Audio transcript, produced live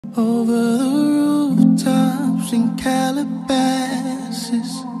over the rooftops in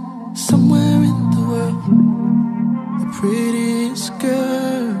Calabasas, somewhere in the world, the prettiest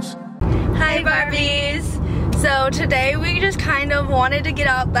girls. Hi Barbies! So today we just kind of wanted to get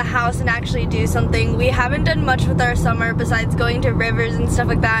out the house and actually do something. We haven't done much with our summer besides going to rivers and stuff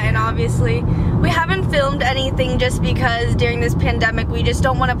like that, and obviously we haven't filmed anything just because during this pandemic we just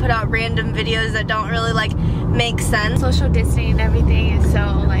don't want to put out random videos that don't really like make sense. Social distancing and everything is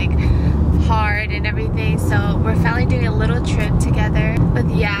so like hard and everything, so we're finally doing a little trip together with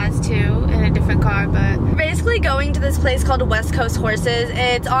Yaz too in a different car. But we're basically going to this place called West Coast Horses.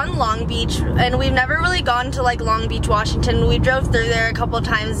 It's on Long Beach, and we've never really gone to like Long Beach, Washington. We drove through there a couple of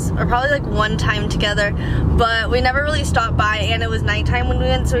times, or probably like one time together, but we never really stopped by, and it was nighttime when we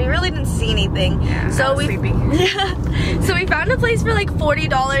went, so we really didn't see anything. yeah, so we so we found a place for like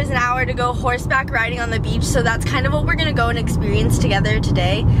 $40 an hour to go horseback riding on the beach, so that's kind of what we're gonna go and experience together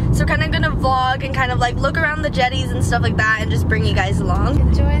today. So kind of gonna vlog and kind of like look around the jetties and stuff like that and just bring you guys along.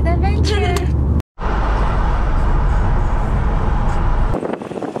 Enjoy the adventure.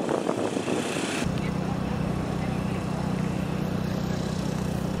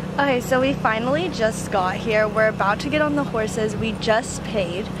 Okay, so we finally just got here. We're about to get on the horses. We just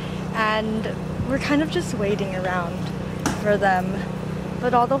paid and we're kind of just waiting around for them.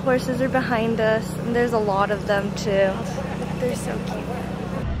 But all the horses are behind us and there's a lot of them too. They're so cute.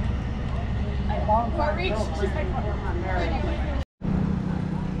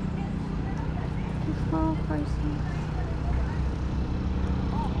 Oh, horses.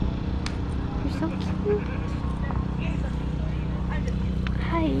 You're so cute.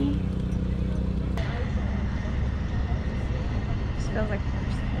 Hi. Smells like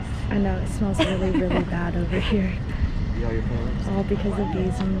horses. I know, it smells really, really bad over here. All because of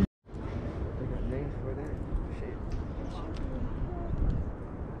these.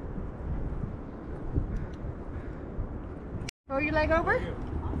 Throw your leg over.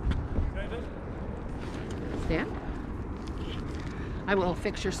 Stand. I will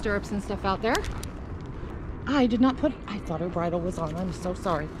fix your stirrups and stuff out there. I did not put, I thought her bridle was on. I'm so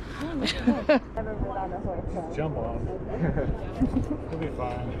sorry. Jump on. You'll be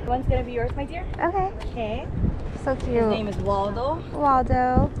fine. One's gonna be yours, my dear. Okay. Okay. So cute. His name is Waldo.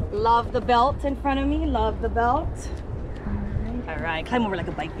 Waldo. Love the belt in front of me. Love the belt. All right. Climb over like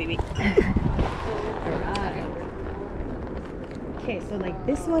a bike, baby. All right. Okay, so like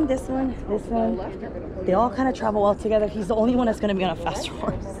this one, this one, this one, they all kind of travel well together. He's the only one that's gonna be on a faster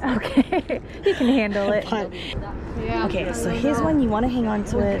horse. Okay. He can handle it. But, okay, so his one, you want to hang on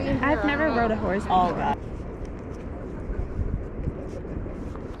to it. I've never rode a horse before. Oh god.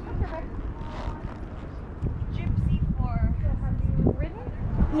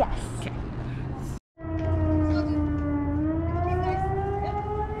 Yes. Okay.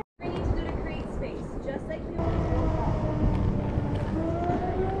 We need to do to create space, just like you.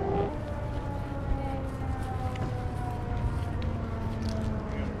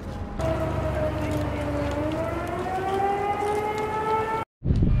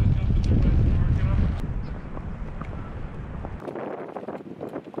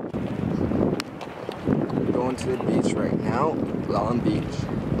 Going to the beach right now, Long Beach.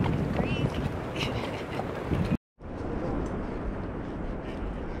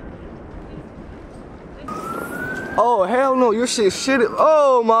 Oh hell no, your shit shitted.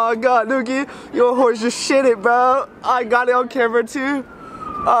 Oh my god, Dookie, your horse just shitted, bro. I got it on camera too.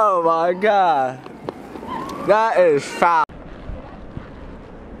 Oh my god. That is foul.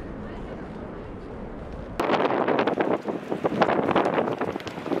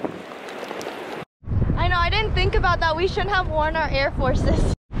 I know, I didn't think about that. We shouldn't have worn our Air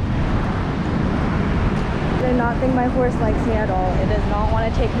Forces. I do not think my horse likes me at all. It does not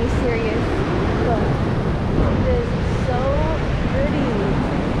want to take me serious. Look, it is so pretty.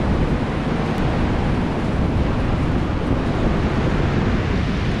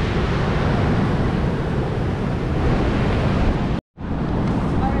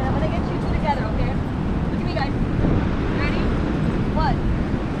 Alright, I'm gonna get you two together, okay? Look at me, guys. Ready? 1,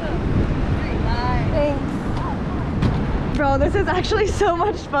 2, 3, nice. Bro, this is actually so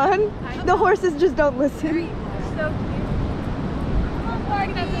much fun. The horses just don't listen. So cute.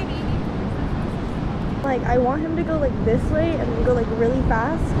 Like, I want him to go like this way and go like really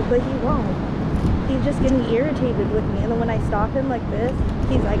fast, but he won't. He's just getting irritated with me, and then when I stop him like this,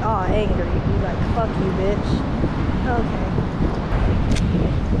 he's like, aw, angry. He's like, fuck you, bitch. Okay.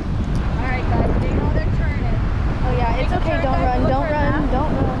 Alright guys, they know they're turning. Oh yeah, it's okay, don't run, don't run,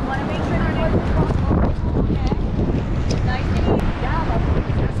 don't run. Want to make sure they're not okay? Nice and easy. Gallop.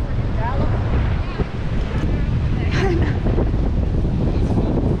 Gallop.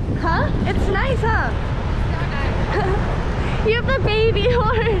 It's nice, huh? You have the baby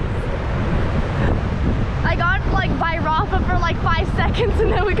horse. I got like by Rafa for like 5 seconds and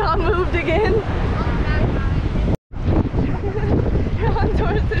then we got moved again. Ron's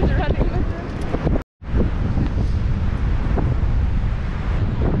horse is running with us.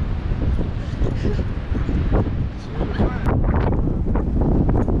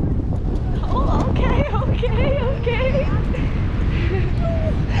 Oh, okay.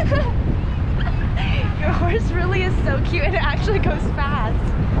 Your horse really is so cute and it actually goes fast.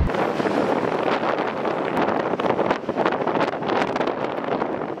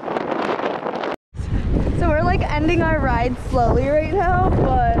 So we're like ending our ride slowly right now,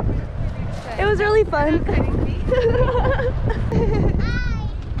 but it was really fun.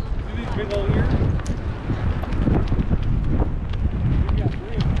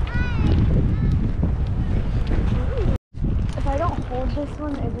 If I don't hold this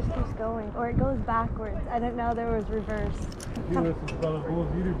one, it just keeps going, or it goes backwards. I didn't know there was reverse.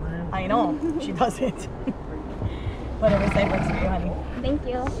 I know, she doesn't. Whatever side works for you, honey. Thank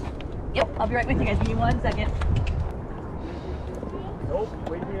you. Yep, I'll be right with you guys. Give me 1 second. Nope,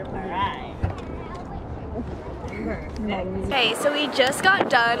 wait here. Alright. Okay, so we just got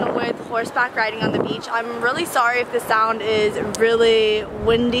done with horseback riding on the beach. I'm really sorry if the sound is really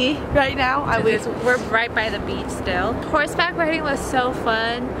windy right now. We're right by the beach still. Horseback riding was so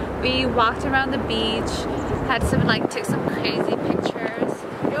fun. We walked around the beach, had some took some crazy pictures.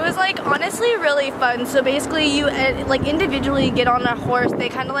 It was like honestly really fun. So basically you like individually get on a horse. They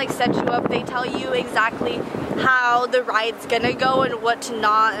kind of like set you up. They tell you exactly how the ride's gonna go and what to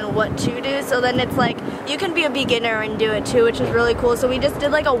not and what to do. So then it's like you can be a beginner and do it too, which is really cool. So we just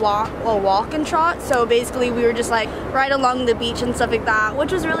did like a walk and trot. So basically we were just like right along the beach and stuff like that,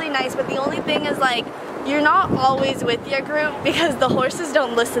 which was really nice. But the only thing is like you're not always with your group because the horses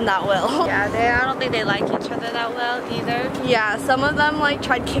don't listen that well. Yeah, I don't think they like each other that well either. Yeah, some of them like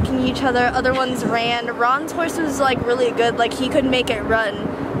tried kicking each other, other ones ran. Ron's horse was like really good, like he could make it run.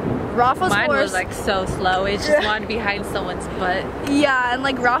 Rafa's Mine horse was like so slow, it just wanted to be behind someone's butt. Yeah, and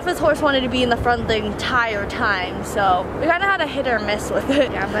like Rafa's horse wanted to be in the front the entire time, so we kind of had a hit or miss with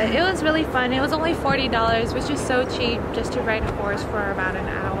it. Yeah, but it was really fun. It was only $40, which is so cheap just to ride a horse for about an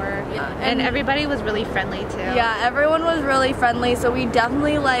hour. Yeah, and everybody was really friendly too. Yeah, everyone was really friendly, so we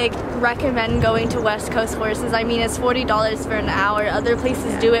definitely like recommend going to West Coast Horses. I mean, it's $40 for an hour. Other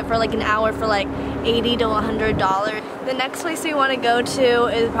places do it for like an hour for like $80 to $100. The next place we want to go to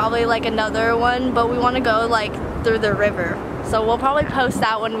is probably like another one, but we want to go like through the river. So we'll probably post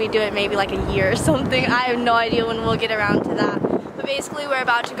that when we do it, maybe like a year or something. I have no idea when we'll get around to that. But basically we're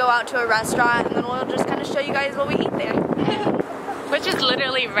about to go out to a restaurant and then we'll just kind of show you guys what we eat there. Which is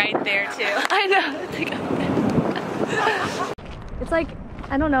literally right there too. I know. It's like,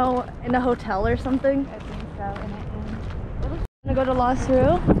 I don't know, in a hotel or something. I think so. Wanna go to La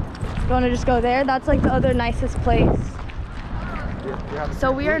Suru? You wanna just go there? That's like the other nicest place.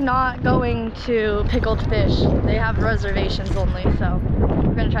 So we are not going to Pickled Fish. They have reservations only, so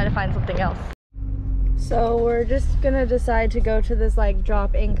we're gonna try to find something else. So we're just gonna decide to go to this like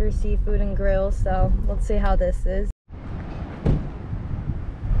Drop Anchor Seafood and Grill, so let's see how this is.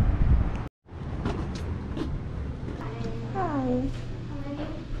 Hi.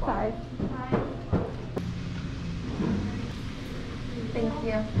 5. Thank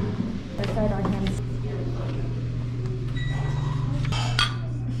you. Let's start our hands.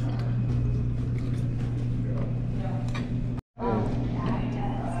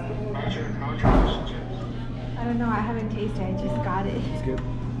 I don't know. I haven't tasted. I just got it. It's good.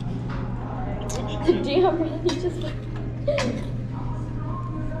 Damn, man, you just.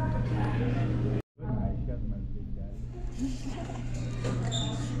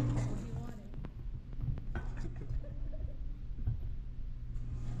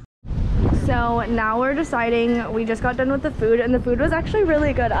 So now we're deciding, we just got done with the food and the food was actually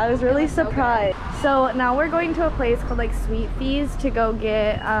really good. I was really surprised. So now we're going to a place called like Sweet Fees to go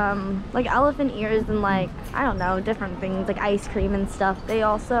get like elephant ears and like, I don't know, different things like ice cream and stuff. They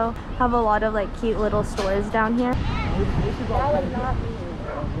also have a lot of like cute little stores down here. That was not me.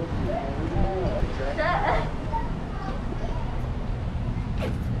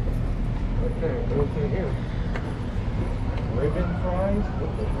 Okay, what's in here? Ribbon fries?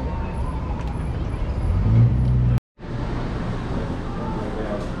 What the heck?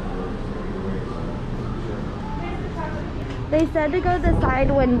 They said to go the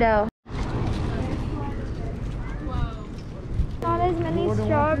side window. Not as many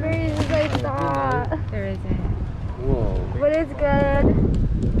strawberries as I thought. There isn't. Whoa. But it's good.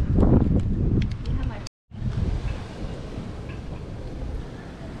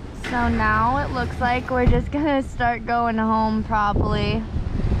 So now it looks like we're just gonna start going home probably.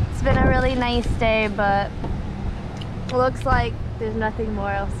 It's been a really nice day, but it looks like there's nothing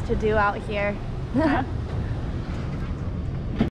more else to do out here.